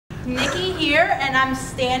Nikki here, and I'm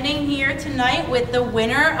standing here tonight with the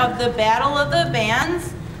winner of the Battle of the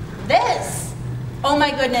Bands. This! Oh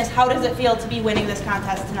my goodness, how does it feel to be winning this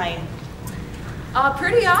contest tonight?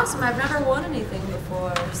 Pretty awesome. I've never won anything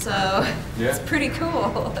before, so it's pretty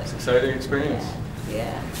cool. It's an exciting experience.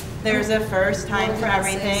 Yeah. There's a first time for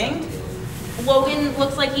everything. Logan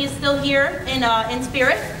looks like he's still here in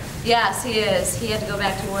spirit. Yes, he is. He had to go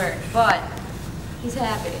back to work, but he's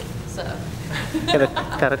happy, so.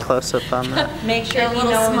 Got a close-up on that. Make sure he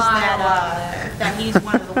knows that he's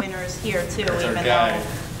one of the winners here too. That's even our guy.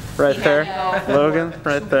 though Right there, Logan,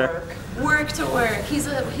 right there. Work to work. He's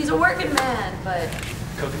a working man, but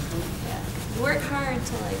Cooking food? yeah, you work hard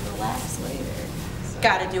to like relax later. So.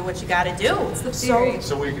 Gotta do what you gotta do. It's the theory.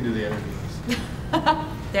 So we can do the interviews.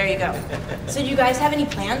 There you go. So do you guys have any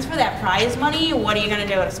plans for that prize money? What are you gonna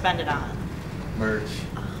do to spend it on? Merch.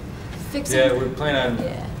 Fixing. Yeah, we plan on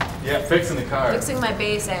fixing the car. Fixing my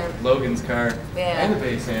bass amp. Logan's car. Yeah. And the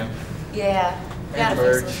bass amp. Yeah. And Gotta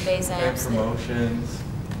merch. fix those bass And amps. promotions.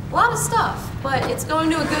 A lot of stuff, but it's going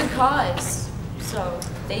to a good cause. So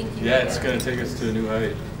thank you. Yeah, it's going to take us to a new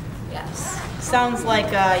height. Yes. Sounds like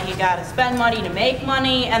you gotta spend money to make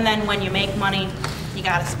money, and then when you make money, you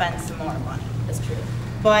gotta spend some more money. That's true.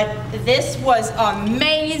 But this was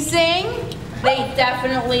amazing. They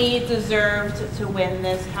definitely deserved to win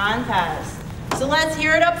this contest. So let's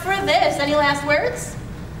hear it up for this. Any last words?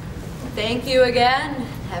 Thank you again.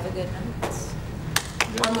 Have a good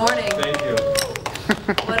night. Or morning. Thank you.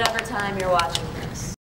 Whatever time you're watching